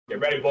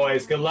ready,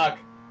 boys. Good luck.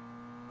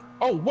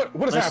 Oh, what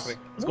is happening?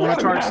 Let's go on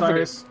a charge,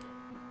 Cyrus.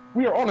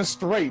 We are on a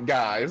straight,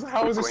 guys.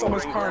 How is there so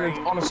much carnage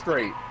on a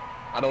straight?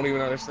 I don't even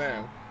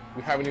understand.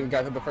 We haven't even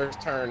got to the first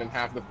turn and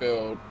half the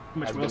field Too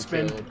much has wheel been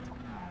spin. killed.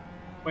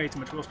 Way too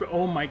much wheel spin.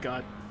 Oh my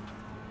god.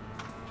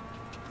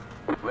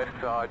 Left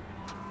side.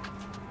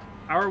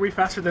 How are we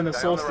faster than the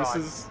Stay on the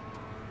solstices?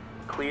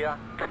 Clear.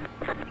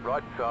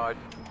 Right side.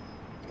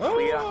 Oh!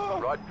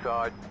 Clear. Right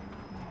side.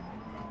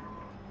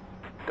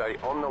 Stay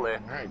on the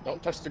left. Alright,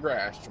 don't touch the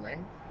grass,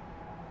 Jermaine.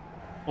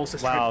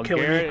 Solstice Wow,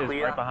 killing Garrett me.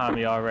 is right behind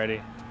me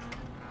already.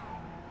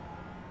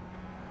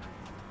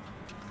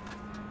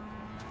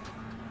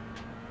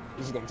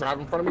 This is gonna drive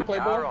in front of me,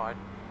 Car Playboy?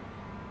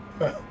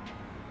 right.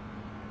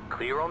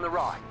 Clear on the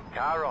right.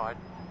 Car right.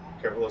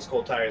 Careful those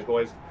cold tires,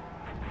 boys.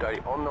 Stay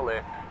on the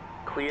left.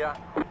 Clear.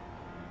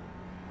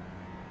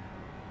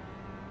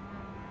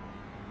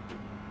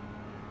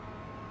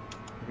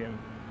 Again.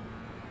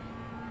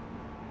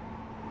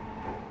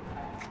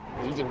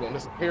 He's just gonna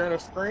disappear in a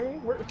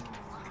screen? What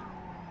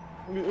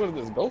is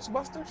this,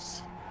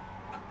 Ghostbusters?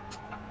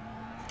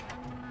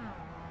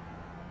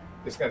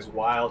 This guy's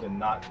wild and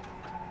not.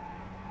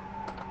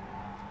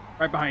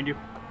 Right behind you.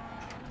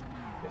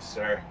 Yes,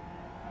 sir.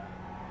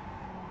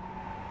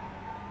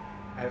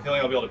 I have a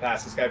feeling I'll be able to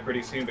pass this guy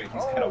pretty soon, but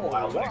he's kind of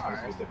wild when it comes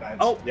to his defense.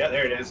 Oh. Yeah,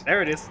 there it is.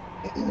 There it is.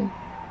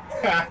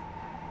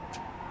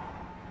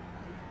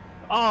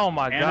 Oh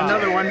my And god.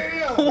 another one.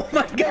 Oh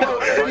my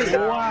god.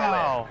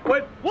 Wow.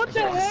 What the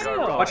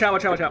hell? Watch out,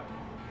 watch out, watch out.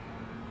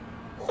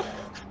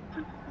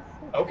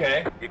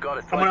 Okay. You got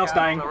it. Someone else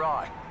dying. On the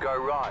right. Go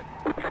right.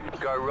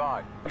 Go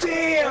right.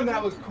 Damn,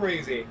 that was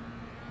crazy.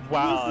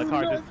 Wow, the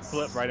car just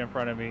flipped right in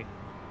front of me.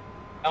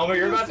 Elmer,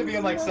 you're about to be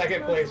in like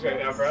second place right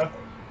now, bro.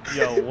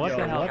 Yo, what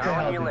the hell? What the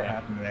hell did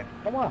happen there?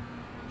 Come on.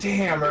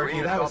 Damn, You're Erckie, in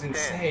the that was top 10.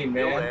 insane,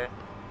 Still man. there.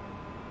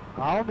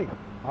 Follow me.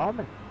 Follow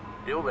me.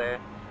 Still there.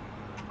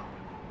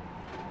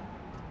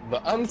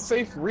 The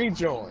unsafe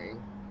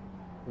rejoin.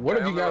 What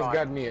have you guys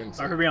gotten me into?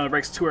 Sorry for being on the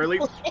brakes too early.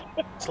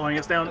 Slowing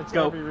us down. It's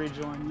Go. every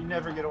rejoin. You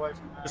never get away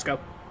from that. Just go.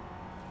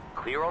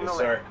 Clear on Yes, the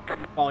sir.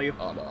 left. Follow you.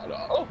 Oh, no,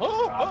 no.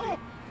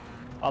 Copy.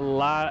 A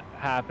lot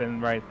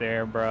happened right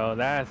there, bro.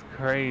 That's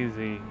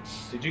crazy.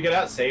 Did you get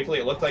out safely?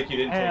 It looked like you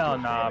didn't take Hell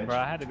much nah, damage. bro.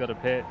 I had to go to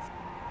pits.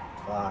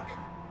 Fuck.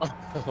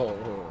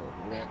 Oh,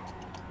 man.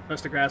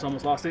 Touched the grass,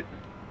 almost lost it.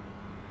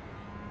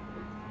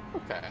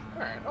 Okay,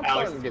 alright. I'm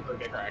Alex starting to is get the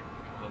perfect. track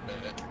a little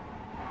bit.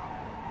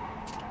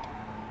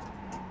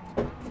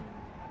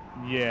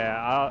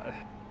 Yeah,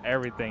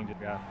 everything just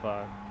got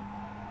fucked.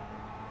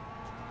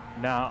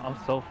 Now I'm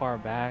so far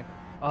back.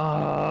 Oh,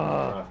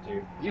 Rough,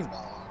 dude. He's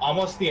gone.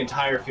 Almost the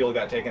entire field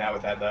got taken out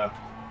with that, though.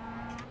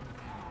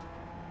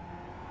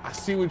 I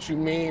see what you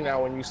mean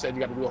now when you said you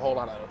got to do a whole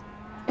lot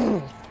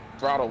of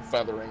throttle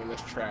feathering in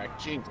this track.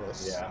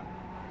 Jesus. Yeah.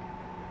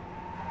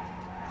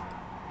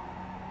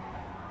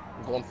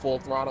 Going full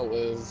throttle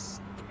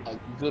is a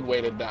good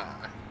way to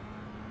die.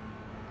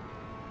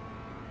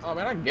 Oh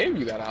man, I gave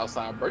you that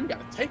outside, bro. You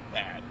gotta take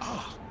that.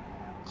 Oh,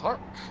 Clark.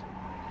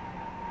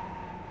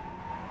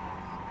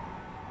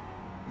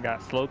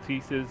 got slow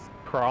pieces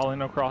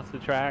crawling across the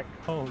track.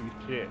 Holy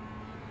shit.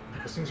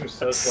 Those things are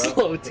so slow.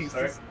 Slow Sorry.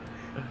 teasers.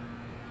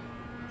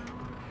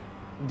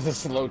 The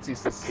slow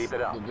thesis. Keep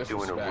it up. the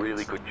Doing a disrespect.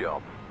 really good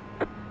job.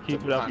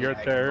 Keep it up, you're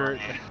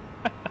third.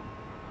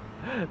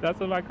 That's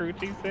what my crew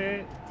chief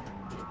said.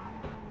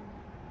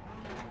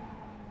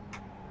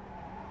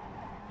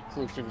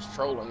 Looks like he's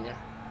trolling you.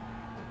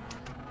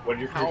 What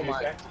did your How crew am chief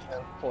I say?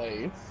 in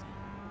place?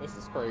 This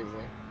is crazy.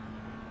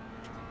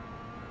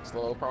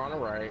 Slow car on the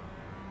right.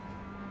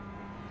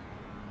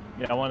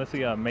 Yeah, I want to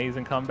see an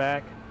amazing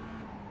comeback.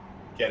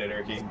 Get it,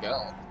 Let's Erckie.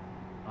 go.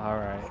 All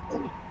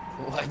right.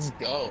 Let's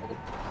go.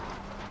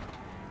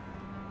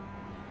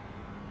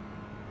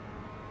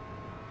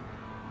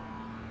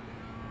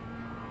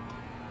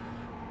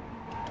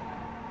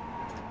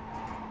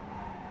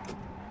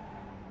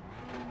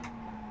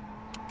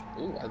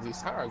 Ooh, as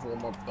these tires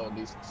warm up, though,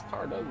 this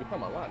car does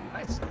become a lot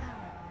nicer.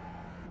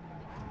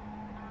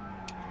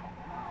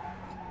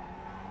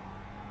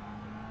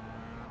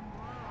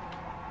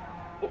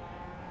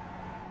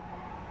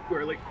 Too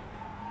early.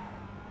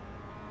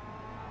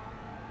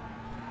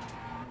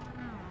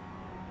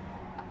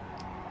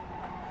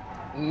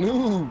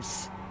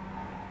 News.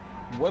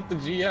 What the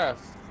GF?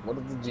 What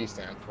does the G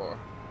stand for?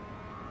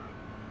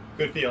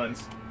 Good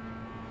feelings.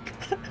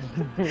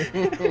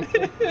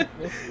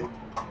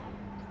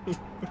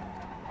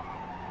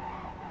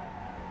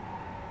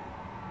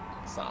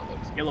 Solid.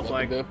 Yellow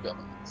flag. Good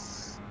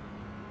feelings.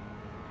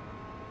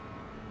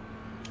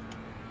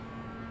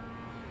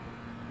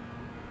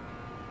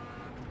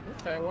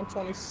 Okay,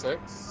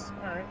 126.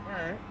 Alright,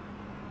 alright.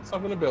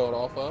 Something to build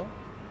off of.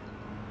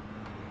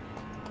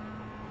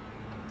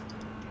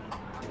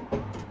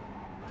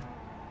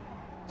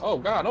 Oh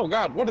god,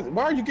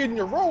 why are you getting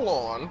your roll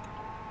on?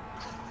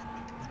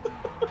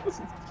 This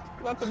is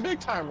not the big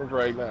timers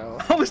right now.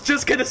 I was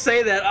just gonna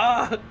say that.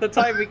 Ah, the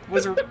timing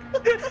was.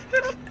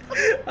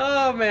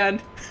 Oh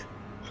man.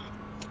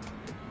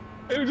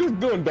 They were just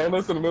doing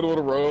donuts in the middle of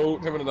the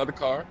road, him and another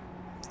car.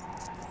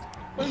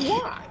 Like,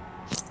 why?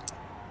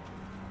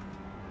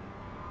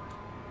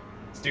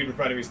 This dude in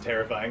front of me is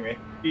terrifying me.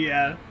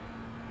 Yeah.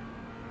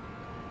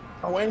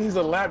 Oh, and he's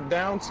a lap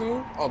down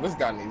too? Oh, this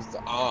guy needs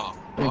to,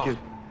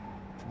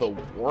 the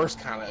worst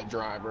kind of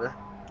driver.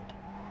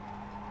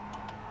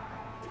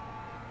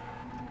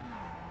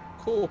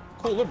 Cool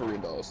livery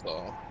though,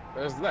 so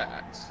there's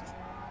that.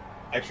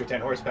 Extra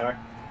 10 horsepower.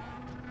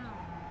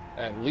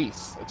 At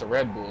least. It's a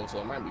Red Bull,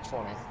 so it might be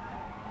 20.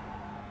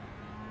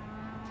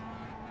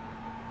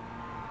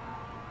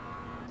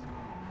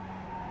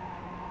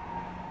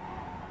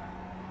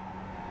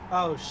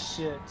 Oh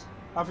shit!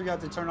 I forgot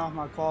to turn off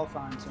my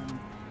qualifying tune. Do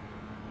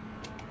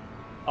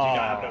you not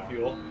have enough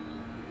fuel?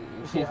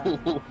 Yeah.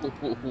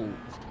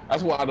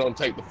 That's why I don't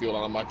take the fuel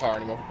out of my car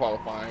anymore for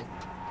qualifying.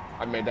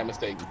 I made that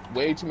mistake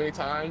way too many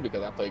times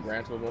because I play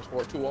Gran Turismo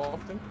Sport too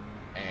often,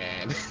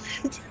 and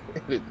it's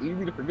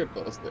easy to forget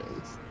those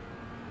things.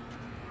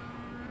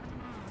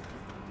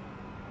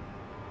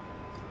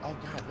 Oh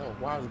god, no!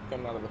 Why is it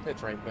coming out of the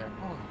pits right there?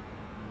 Oh.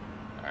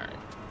 All right.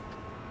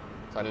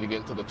 So I need to get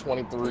into the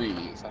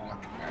 23s, huh? All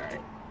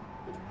right.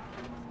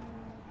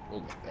 We'll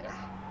get there.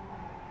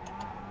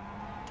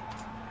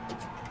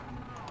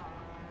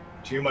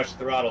 Too much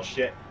throttle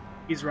shit.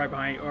 He's right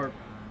behind you, or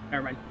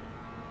never mind.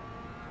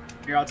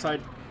 You're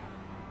outside.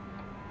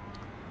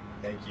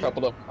 Thank you.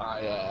 Couple of my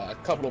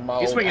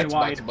He's old swinging Xbox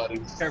wide.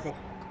 buddies. Careful.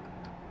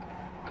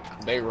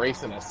 They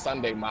race in a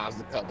Sunday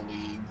Mazda Cup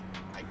league,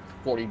 like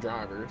 40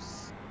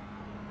 drivers.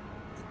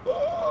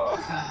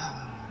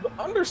 The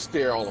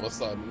understeer all of a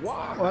sudden.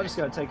 Why? Well, I just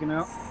got taken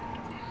out.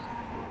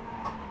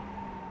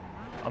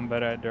 I'm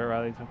better at dirt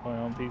rallies than playing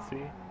on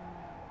PC.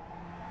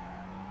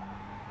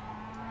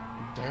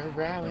 Dirt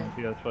rally.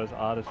 PS4 is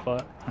odd as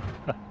fuck.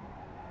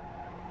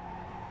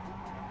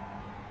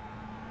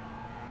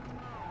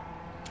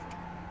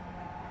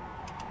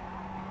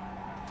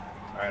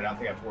 Alright, I don't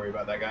think I have to worry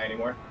about that guy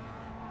anymore.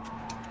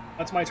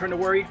 That's my turn to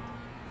worry.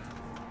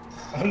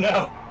 Oh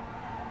no!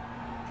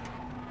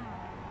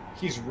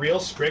 He's real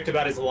strict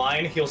about his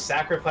line. He'll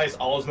sacrifice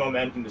all his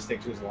momentum to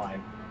stick to his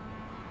line.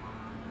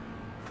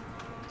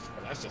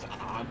 Well, that's just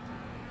odd.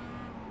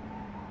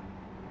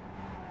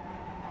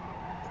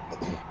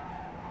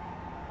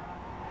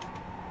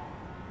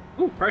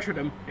 Ooh, pressured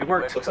him. It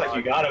worked. Looks like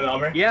you got him,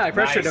 Elmer. Yeah, I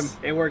pressured Nice.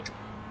 him. It worked.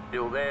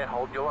 Still there,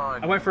 hold your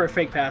line. I went for a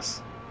fake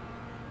pass.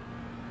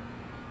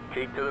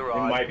 Keep to the It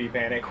right. might be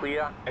panic.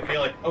 Clear. I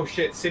feel like, oh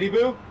shit, City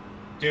Boo?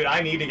 Dude,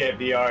 I need to get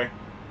VR.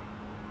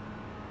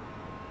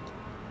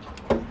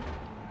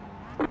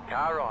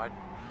 Car right.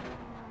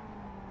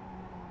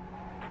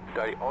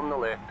 Stay on the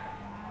left.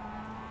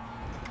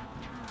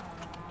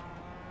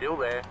 Still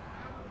there.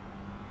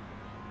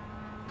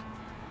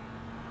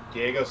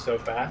 Diego's so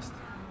fast.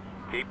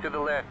 Keep to the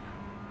left.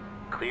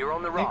 Clear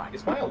on the I think- right.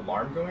 Is my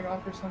alarm going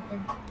off or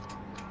something?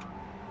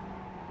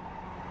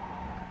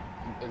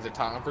 Is it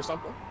time for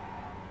something?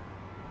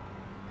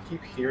 I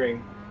keep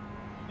hearing...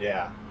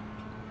 Yeah.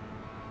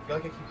 I feel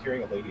like I keep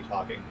hearing a lady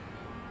talking.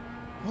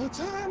 What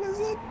time is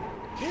it?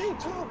 Can't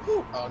talk.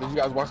 Who? Oh, did you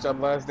guys watch that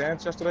Last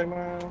Dance yesterday,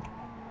 man?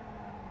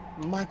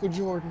 Michael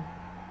Jordan.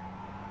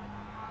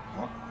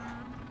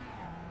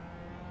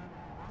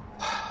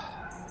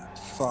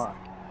 Fuck.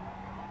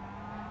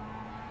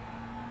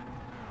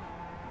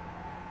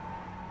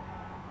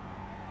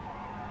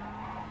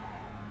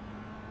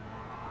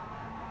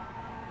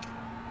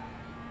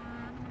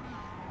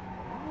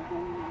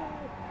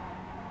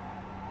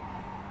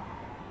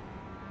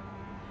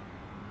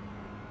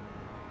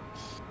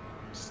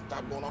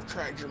 Stop going off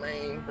track,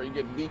 Jermaine, or you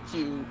get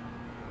DQ'd.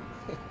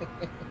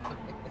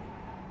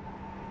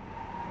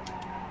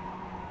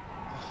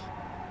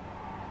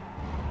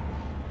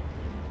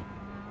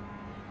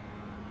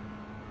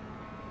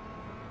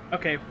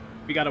 Okay,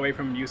 we got away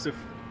from Yusuf.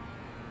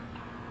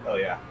 Oh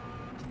yeah.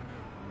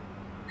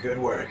 Good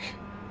work.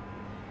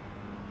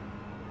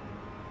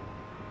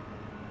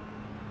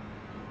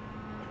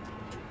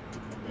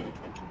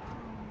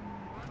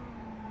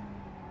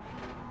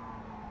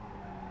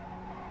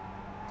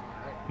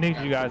 Need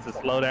you guys to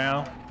slow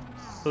down,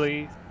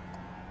 please.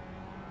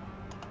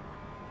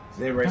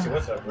 Zim Racing,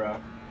 what's up, bro?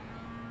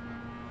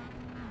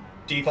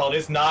 Default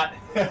is not...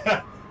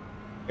 the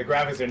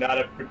graphics are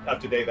not up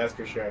to date, that's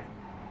for sure.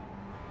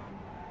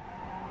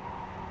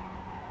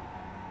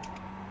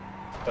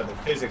 But the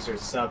physics are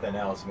something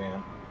else,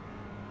 man.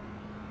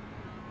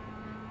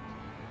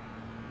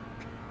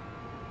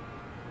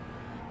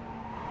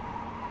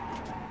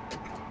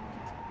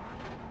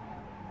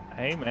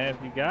 Hey man,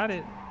 if you got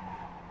it,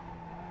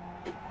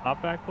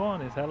 hop back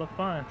on. It's hella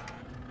fun.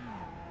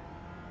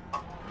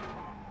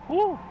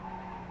 Woo!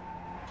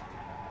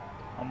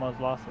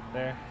 Almost lost it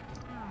there.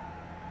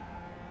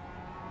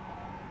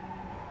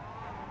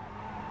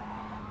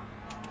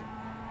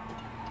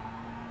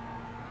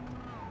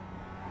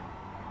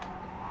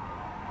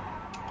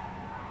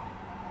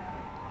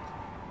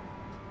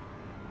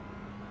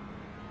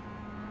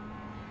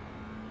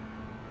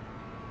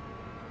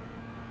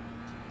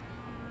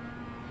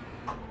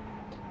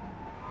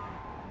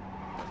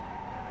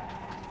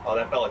 Oh,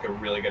 that felt like a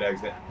really good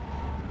exit.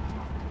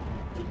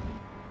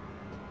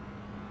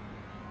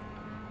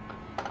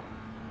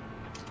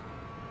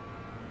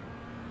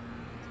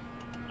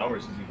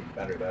 Ours is even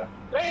better though.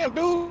 Damn,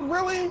 dude,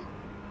 really?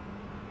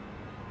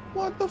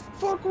 What the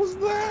fuck was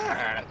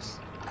that?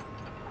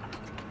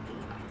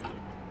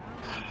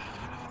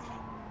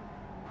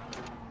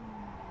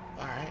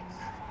 Alright.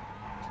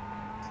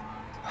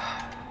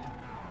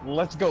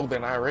 Let's go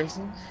then,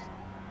 iRacing.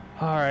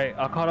 All right,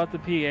 I caught up to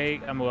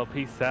P8. I'm well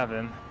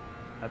P7.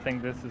 I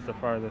think this is the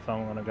farthest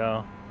I'm gonna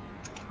go.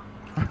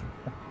 I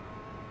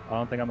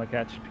don't think I'm gonna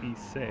catch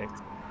P6,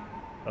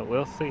 but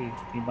we'll see.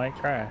 He might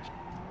crash.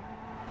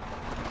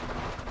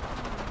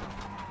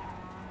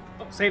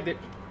 Oh, saved it.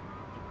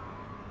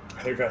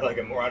 Rather drive like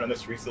a moron on the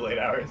streets of late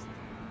hours.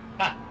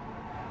 Ha!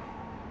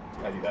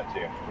 I do that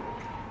too.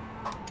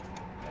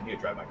 I need to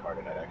drive my car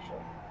tonight, actually.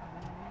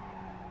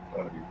 I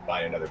want to be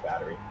buying another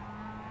battery.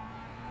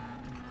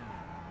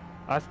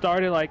 I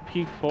started like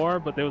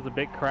P4, but there was a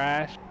big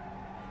crash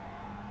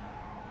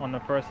on the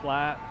first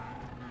lap.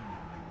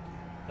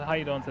 So how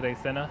you doing today,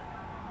 Senna?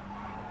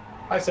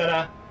 Hi,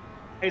 Senna.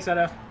 Hey,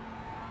 Senna.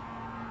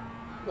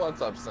 What's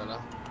up,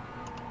 Senna?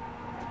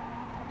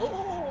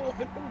 Oh,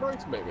 hit them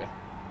brakes, baby.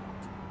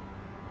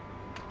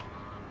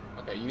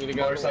 Okay, you need to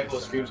go.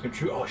 Motorcyclist dreams come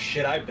true. Oh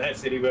shit, I bet,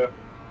 City Boo.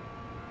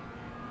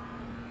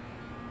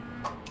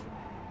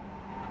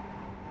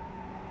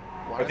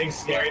 Are things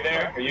scary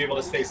there? Are you able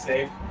to stay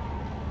safe?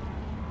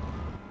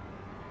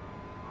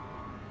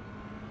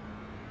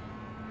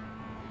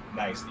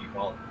 Nice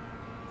default.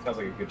 Sounds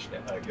like a good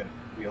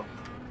wheel.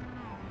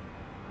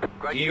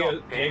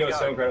 Diego's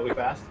so incredibly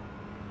fast.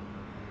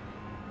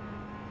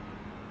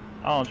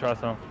 I don't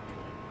trust him.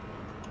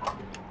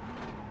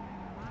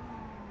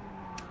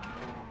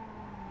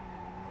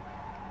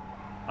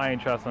 I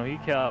ain't trust him. He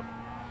kept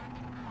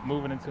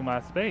moving into my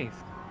space.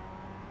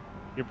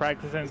 You're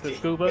practicing to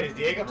scuba? Is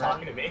Diego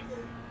talking to me?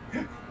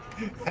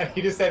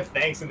 He just said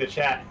thanks in the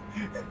chat.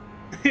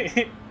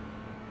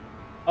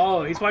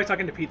 Oh, he's probably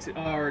talking to P2,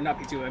 or not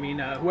P2, I mean,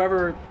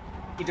 whoever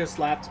he just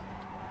slapped.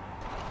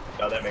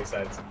 Oh, that makes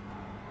sense.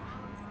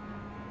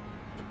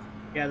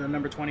 Yeah, the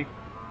number 20.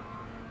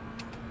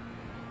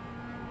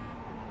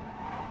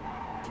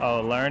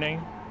 Oh, learning?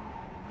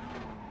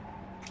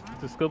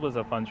 The scuba's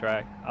a fun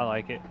track. I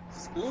like it.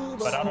 Scuba.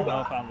 But I don't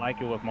know if I like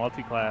it with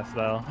multi-class,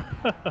 though.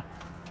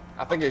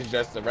 I think it's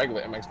just the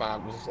regular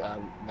MX-5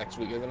 next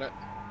week, isn't it?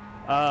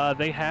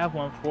 They have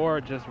one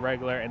for just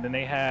regular, and then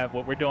they have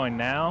what we're doing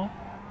now.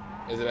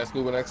 Is it at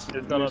Scuba next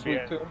It's gonna be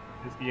week too?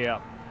 Yeah.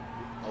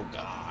 Oh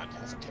god,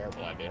 that's a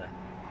terrible idea.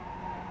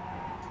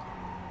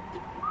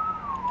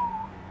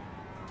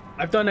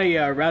 I've done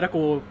a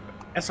radical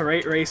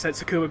SR8 race at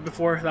Tsukuba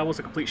before. That was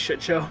a complete shit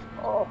show.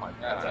 Oh my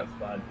That god. sounds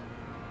fun.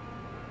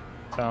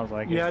 Sounds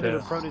like Yeah, I it did a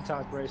too.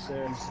 prototype race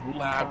there.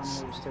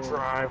 Laps, Too.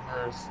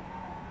 drivers.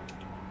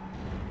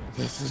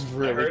 This is I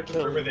really heard the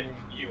killing rumor that me.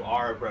 you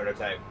are a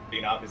prototype,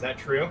 Enoch. Is that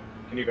true?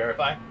 Can you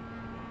verify?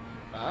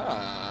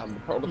 Ah, I'm the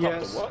prototype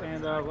Yes, to what?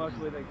 and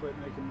luckily they quit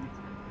making me.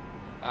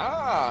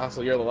 Ah,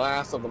 so you're the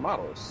last of the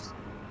models.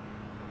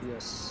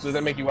 Yes. Does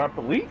that make you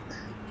obsolete?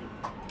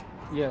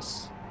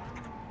 Yes,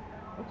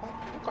 Okay.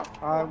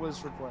 I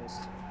was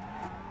replaced.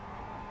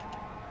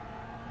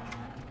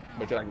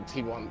 But you're like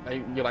the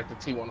T1, you're like the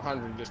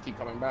T100, just keep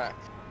coming back.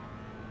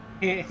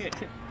 Your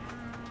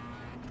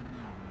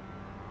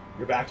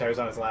back tire's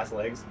on its last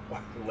leg.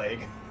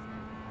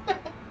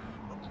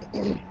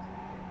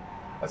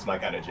 That's my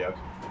kind of joke.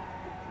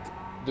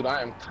 Dude,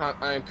 I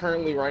am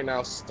currently right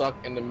now stuck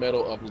in the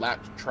middle of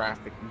lap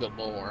traffic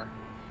galore.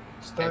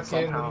 And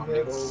somehow I'm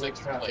in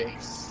 6th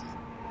place.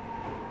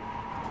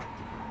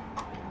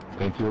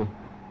 Thank you.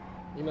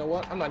 You know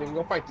what? I'm not even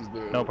gonna fight these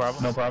dudes. No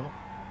problem. No problem.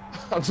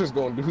 I'm just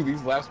gonna do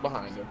these laps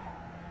behind him.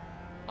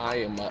 I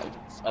am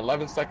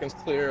 11 seconds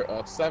clear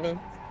of 7th.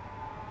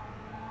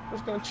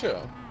 Just gonna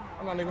chill.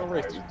 I'm not even gonna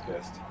race these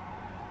dudes.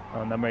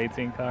 Oh, number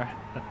 18 car.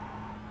 So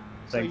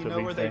Thanks you for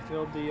know where they VC.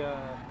 filled the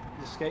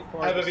skate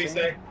park? I have a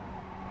VC.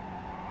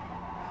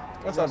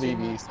 That's how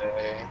VB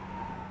say.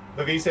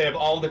 The VC of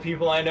all the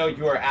people I know,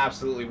 you are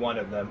absolutely one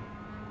of them.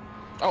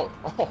 Oh.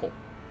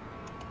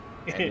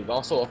 And he's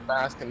also a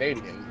fast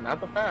Canadian.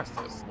 Not the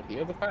fastest, but he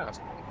is a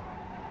fast one.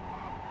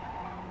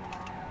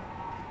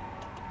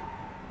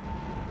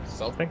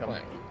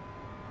 Self-proclaimed.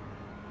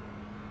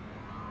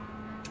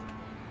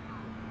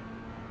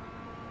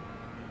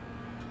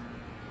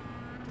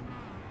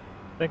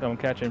 I think I'm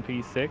catching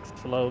P6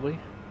 slowly.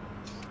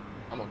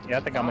 Yeah,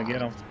 I think I'm gonna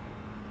get him.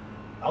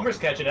 Elmer's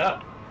catching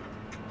up.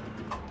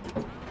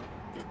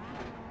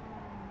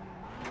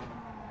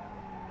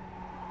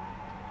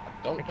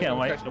 I can't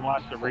wait to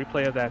watch the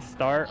replay of that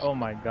start. Oh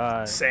my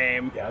god.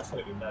 Same. Yeah, that's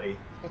gonna be nutty.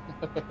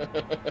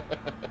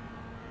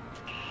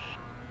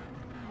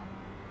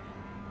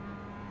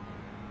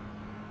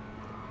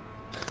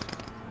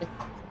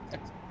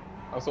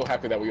 I'm so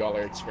happy that we all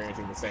are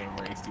experiencing the same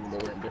race, even though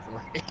we're in different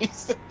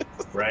races.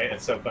 Right?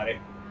 It's so funny.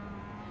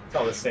 It's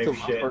all the same So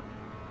shit.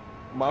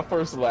 my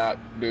first lap,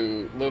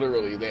 dude,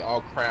 literally, they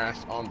all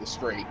crashed on the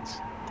straight.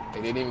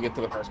 They didn't even get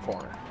to the first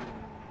corner.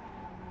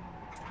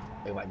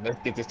 They're like,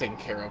 let's get this taken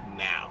care of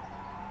now.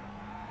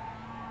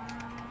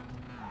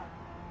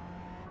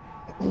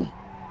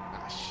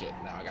 Ah, shit.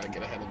 Now I gotta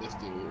get ahead of this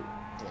dude.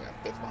 I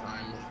got fifth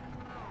behind me.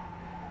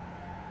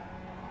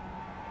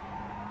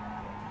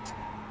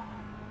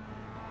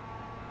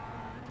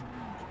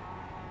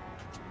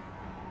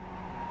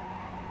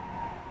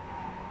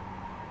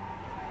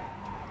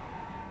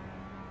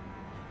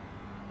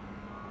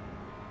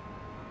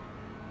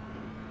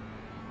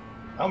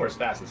 Elmer's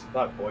fast as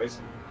fuck, boys.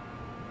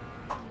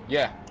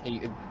 Yeah,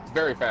 it's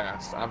very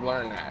fast. I've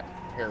learned that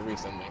here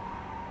recently.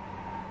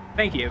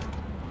 Thank you.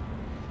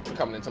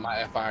 Coming into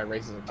my FI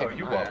races and kicking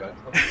you my welcome.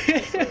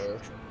 ass.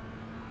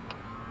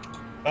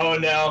 Oh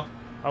no.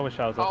 I wish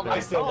I was up I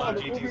there. still love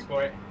GT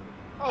Sport.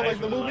 Oh, I like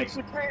just the really movie like-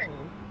 Chicane.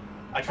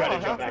 I try to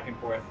jump back and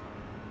forth.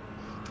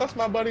 That's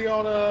my buddy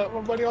on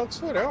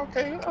Twitter.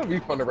 Okay, that'll be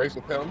fun to race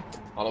with him.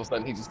 All of a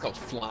sudden, he just comes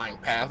flying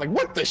past. Like,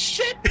 what the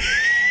shit?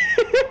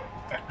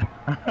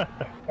 All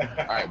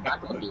right,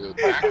 back up, dude.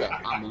 Back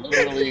up. I'm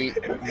literally.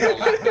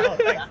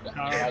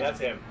 Yeah, that's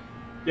him.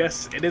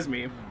 Yes, it is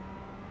me.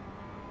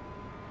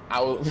 I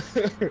was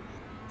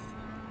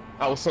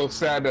so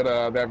sad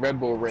that that Red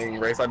Bull Ring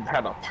race. I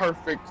had a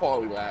perfect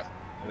quality lap,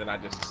 and then I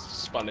just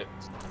spun it.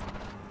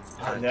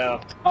 Oh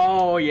no.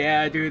 Oh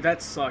yeah, dude,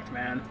 that sucked,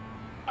 man.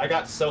 I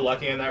got so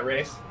lucky in that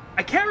race.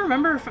 I can't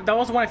remember if that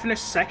was the one I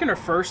finished second or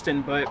first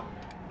in, but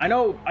I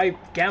know I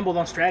gambled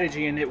on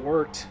strategy and it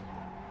worked.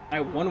 I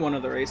won one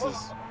of the races.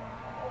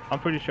 I'm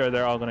pretty sure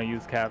they're all gonna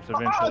use caps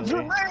eventually.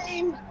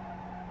 Jermaine!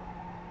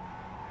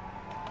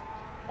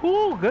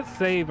 Ooh, good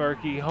save,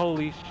 Erckie.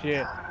 Holy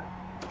shit.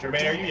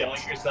 Jermaine, are you yelling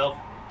at yourself?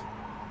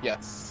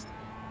 Yes,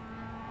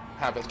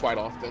 happens quite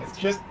often. It's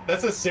just,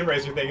 that's a sim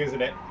racer thing,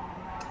 isn't it?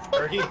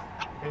 Erckie?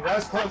 That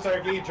was close,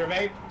 Erckie.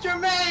 Jermaine?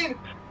 Jermaine!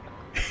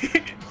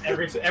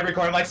 every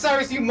corner, I'm like,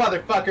 Cyrus, you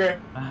motherfucker!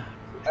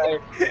 Hey,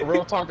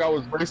 real talk, I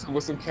was racing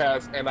with some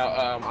cats, and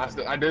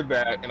I did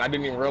that, and I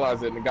didn't even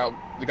realize it. And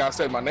the guy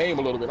said my name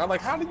a little bit. I'm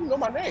like, how did you know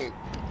my name?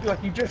 He's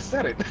like, you just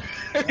said it.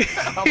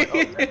 I'm like,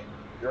 okay,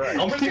 you're right.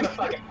 Elmer's gonna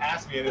fucking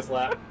pass me in this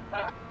lap.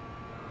 God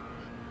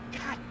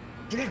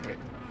damn it.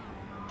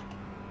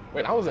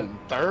 Wait, I was in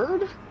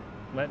third?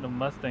 Letting the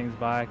Mustangs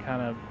by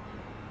kind of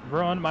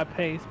ruined my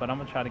pace, but I'm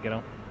gonna try to get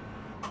them.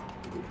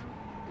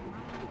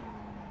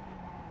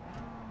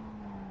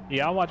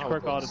 Yeah, I watch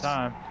Quirk all the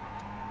time.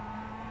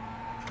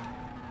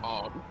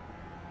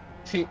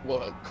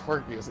 Well,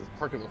 Quirk is a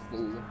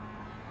fool.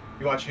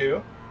 You watch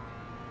who?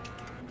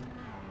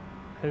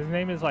 His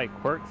name is like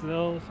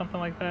Quirkzilla or something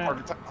like that.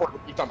 You talking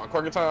about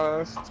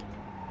Quirkitized?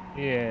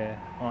 Yeah,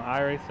 on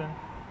iRacing.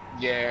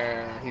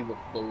 Yeah, he's a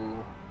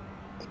fool.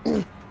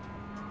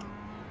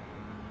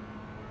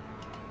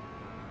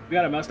 We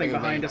got a Mustang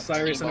behind us,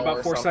 Cyrus, in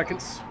about 4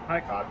 seconds. Hi.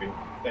 Copy.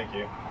 Thank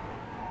you.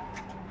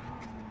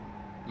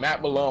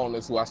 Matt Malone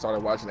is who I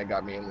started watching that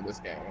got me into this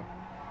game.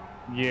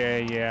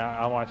 Yeah,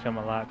 I watch him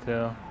a lot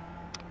too.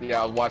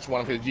 Yeah, I watched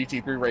one of his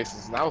GT3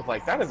 races, and I was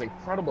like, that is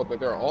incredible that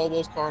there are all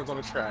those cars on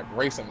the track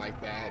racing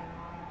like that.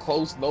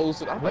 Close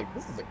nose. I'm like,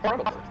 this is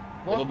incredible.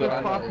 Little did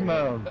I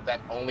know that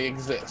only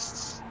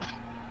exists.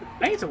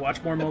 I need to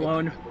watch more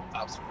Malone.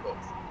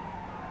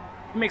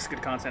 He makes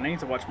good content. I need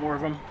to watch more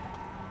of him.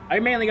 I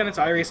mainly got into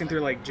iRacing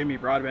through like Jimmy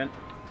Broadbent.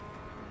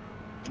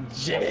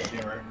 Yeah.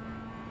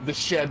 The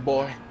Shed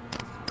Boy.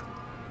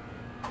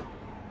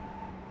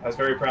 I was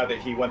very proud that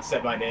he once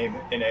said my name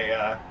in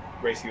a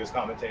race he was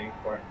commentating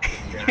for.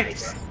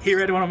 He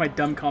read one of my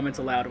dumb comments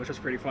aloud, which was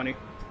pretty funny.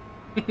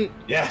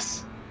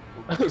 Yes.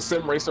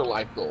 Sim racer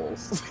life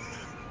goals.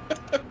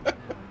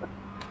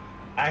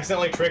 I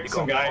accidentally tricked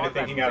some guy into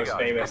thinking I was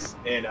famous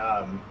in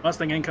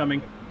Mustang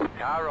incoming.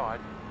 Car right.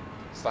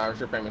 Cyrus,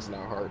 you're famous in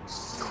our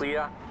hearts.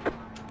 Clear.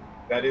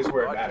 That is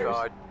where it Right matters.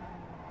 side.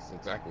 That's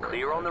exactly where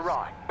Clear it on the is.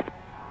 right.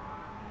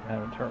 I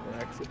haven't turbo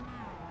exit.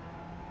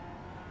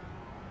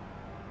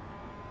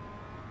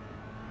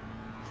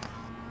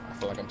 I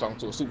feel like I'm talking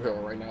to a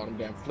superhero right now. Them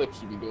damn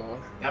flips you be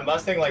doing. That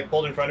Mustang like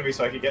pulled in front of me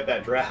so I could get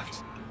that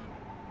draft.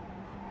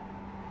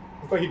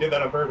 Looks like he did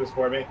that on purpose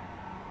for me.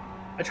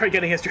 I tried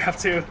getting his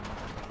draft too.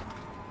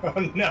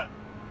 Oh no.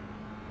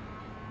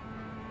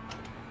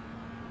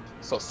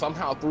 So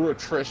somehow through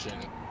attrition,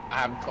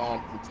 I've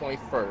gone from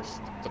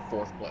 21st to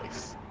 4th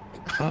place.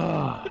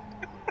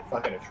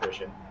 Fucking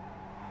attrition.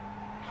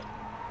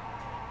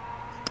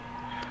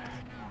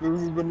 This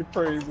has been the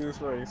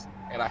craziest race.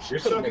 And I You're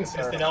should so have been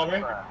consistent, third.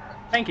 Elmer.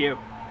 Thank you.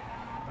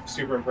 I'm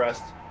super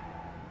impressed.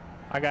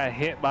 I got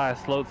hit by a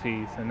slow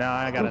tease, and now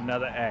I got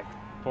another X,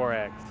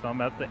 4X. So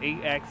I'm up to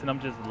 8X, and I'm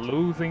just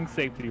losing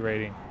safety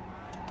rating.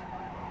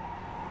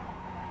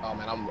 Oh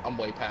man, I'm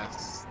way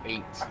past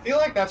 8. I feel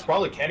like that's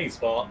probably Kenny's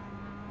fault.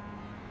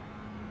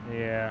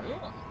 Yeah.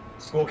 Yeah.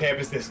 School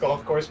campus disc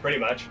golf course, pretty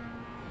much.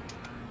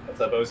 What's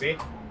up, OC?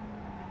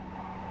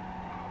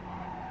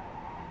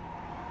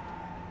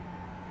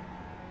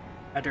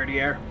 That dirty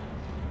air.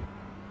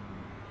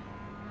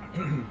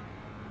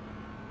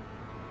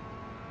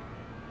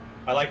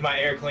 I like my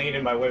air clean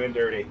and my women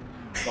dirty.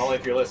 Molly,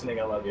 if you're listening,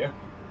 I love you.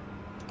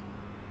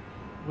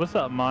 What's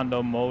up,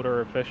 Mondo Motor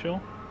Official?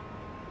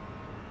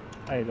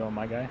 How you doing,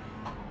 my guy?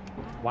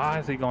 Why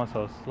is he going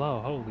so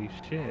slow? Holy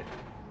shit.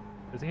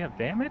 Does he have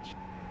damage?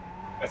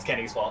 That's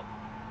Kenny's fault.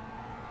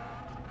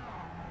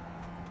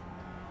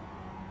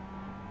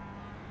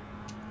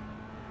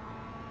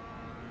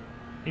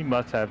 He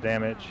must have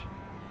damage.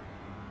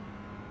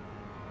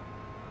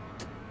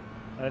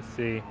 Let's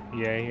see.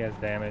 Yeah, he has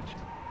damage.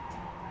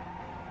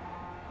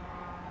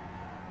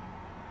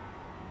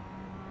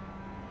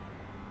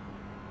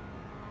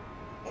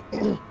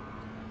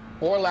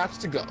 Four laps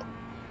to go.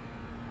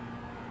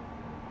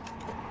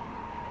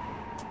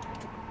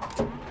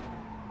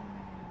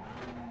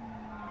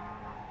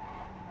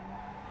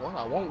 Well,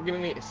 I won't get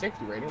any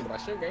safety rating, but I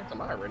should gain some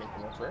iRating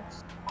from this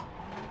race.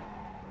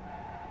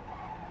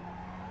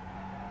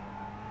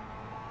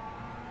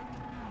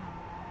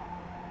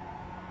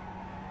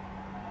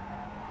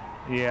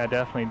 Yeah, I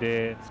definitely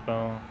did,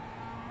 Spoon.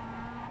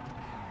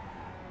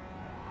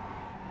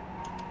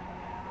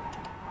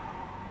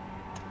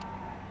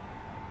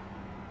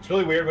 It's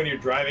really weird when you're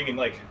driving and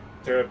like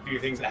there are a few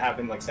things that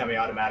happen like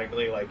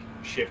semi-automatically, like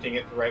shifting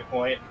at the right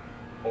point,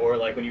 or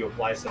like when you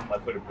apply some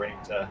left-footed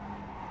brake to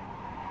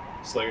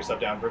slow yourself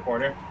down for a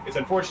corner. It's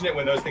unfortunate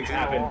when those things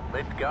happen.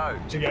 Let's go.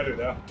 Together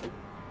though.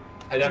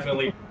 I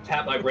definitely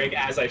tapped my brake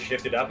as I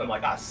shifted up. I'm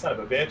like, ah, son of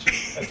a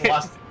bitch. I've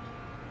lost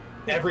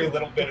every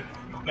little bit of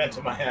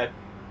momentum I had.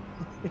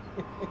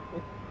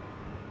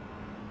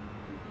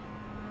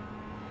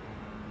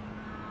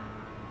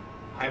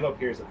 I'm up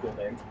here is a cool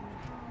name.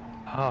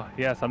 Oh,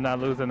 yes, I'm not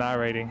losing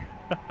iRating.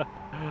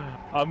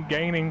 I'm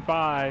gaining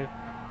 5.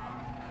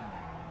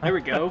 There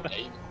we go.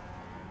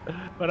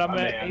 But I'm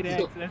at man.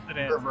 8x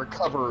incidents.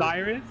 Recovered.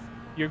 Cyrus,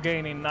 you're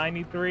gaining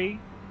 93.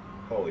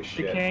 Holy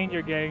shit. Chicane,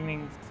 you're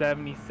gaining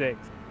 76.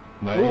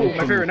 Ooh, my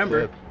favorite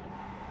number.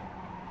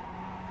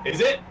 Is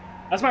it?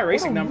 That's my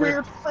racing number.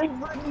 Weird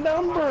favorite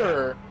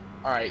number.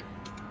 All right,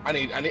 I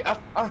need.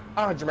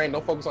 Jermaine,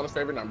 don't focus on his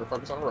favorite number.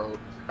 Focus on the road.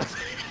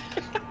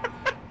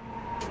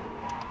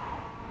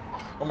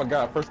 Oh my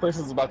God, first place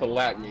is about to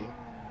lap me.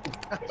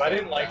 If I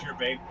didn't like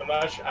Jermaine so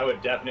much, I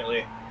would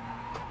definitely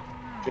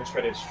just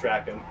try to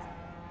distract him.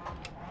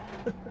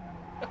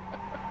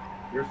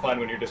 You're fun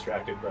when you're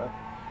distracted, bro.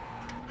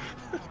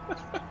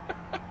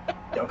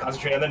 Don't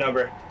concentrate on the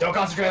number. Don't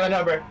concentrate on the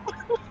number.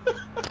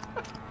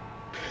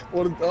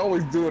 Well, I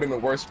always do it in the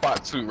worst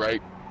spot too,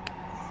 right?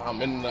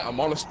 I'm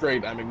on a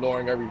straight. I'm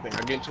ignoring everything.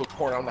 I get into a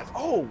corner. I'm like,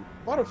 oh,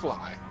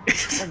 butterfly.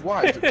 I'm like,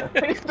 why?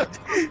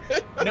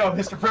 No,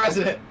 Mr.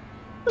 President.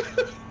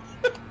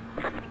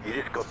 You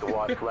just got the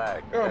white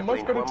flag. There are That much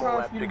means better one more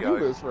times lap for you to to go.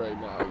 do this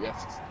right now.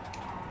 Yes.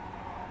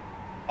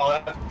 Oh,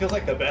 that feels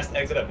like the best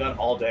exit I've done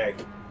all day.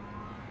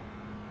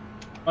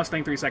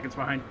 Mustang 3 seconds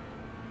behind.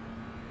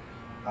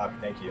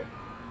 Thank you.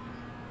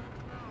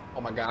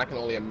 Oh my God, I can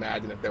only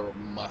imagine if there were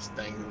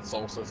Mustangs and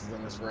Soul Sisters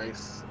in this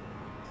race.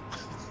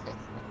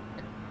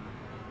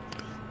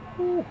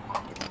 Ooh.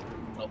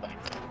 No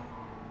thanks.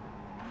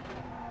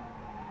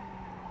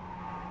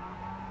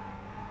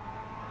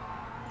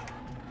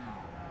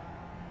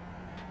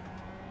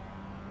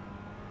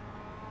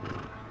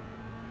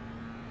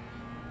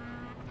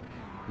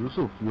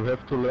 Yusuf, you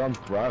have to learn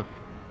drive.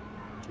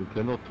 You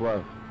cannot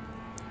drive.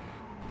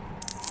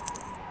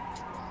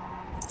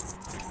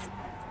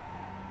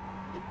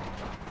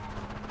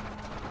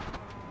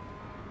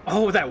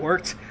 Oh, that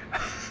worked.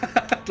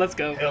 Let's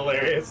go.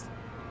 Hilarious.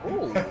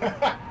 Ooh,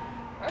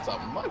 that's a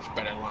much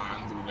better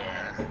line through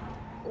there.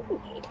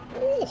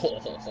 Ooh.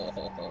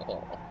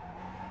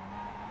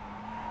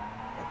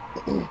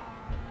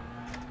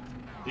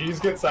 Did you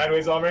just get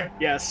sideways on me?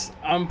 Yes,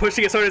 I'm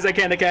pushing as hard as I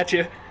can to catch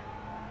you.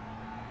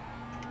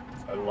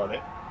 I love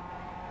it.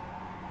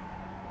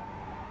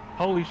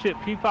 Holy shit,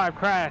 P5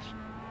 crashed.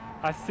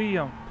 I see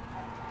him.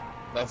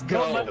 Let's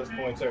Don't go. let those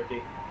points,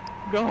 Erckie.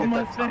 Go, Get that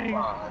Mustang.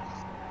 top line.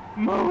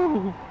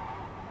 Move.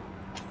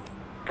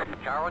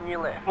 Car on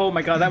your left. Oh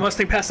my God, that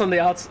Mustang passed on the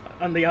outside.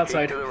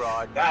 Keep to the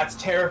right. That's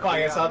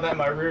terrifying. I saw that in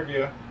my rear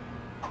view.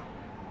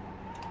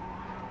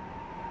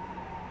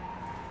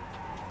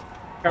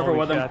 Careful Holy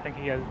with shit, him. I think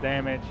he has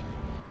damage.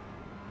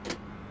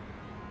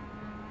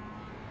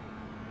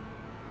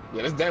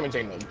 Yeah, this damage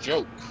ain't no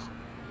joke.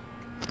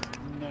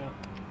 No.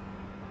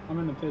 I'm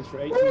in the pits for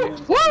 18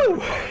 minutes.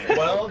 Woo!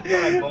 Well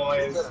done,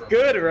 boys.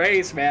 Good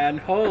race, man.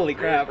 Holy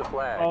There's crap. the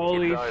flag.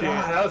 Holy It's over. shit.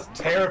 God, that was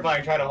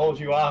terrifying trying to hold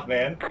you off,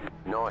 man.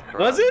 Nice run.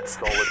 Was it?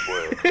 Solid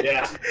work.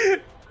 Yeah. I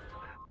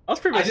was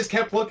pretty I much. just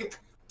kept looking.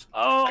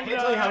 Oh, I can't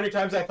tell you how many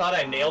times I thought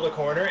I nailed a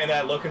corner and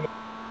I look and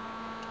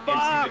see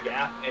the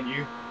gap and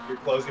you're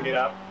closing it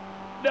up.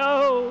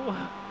 No.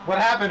 What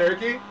happened,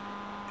 Erckie?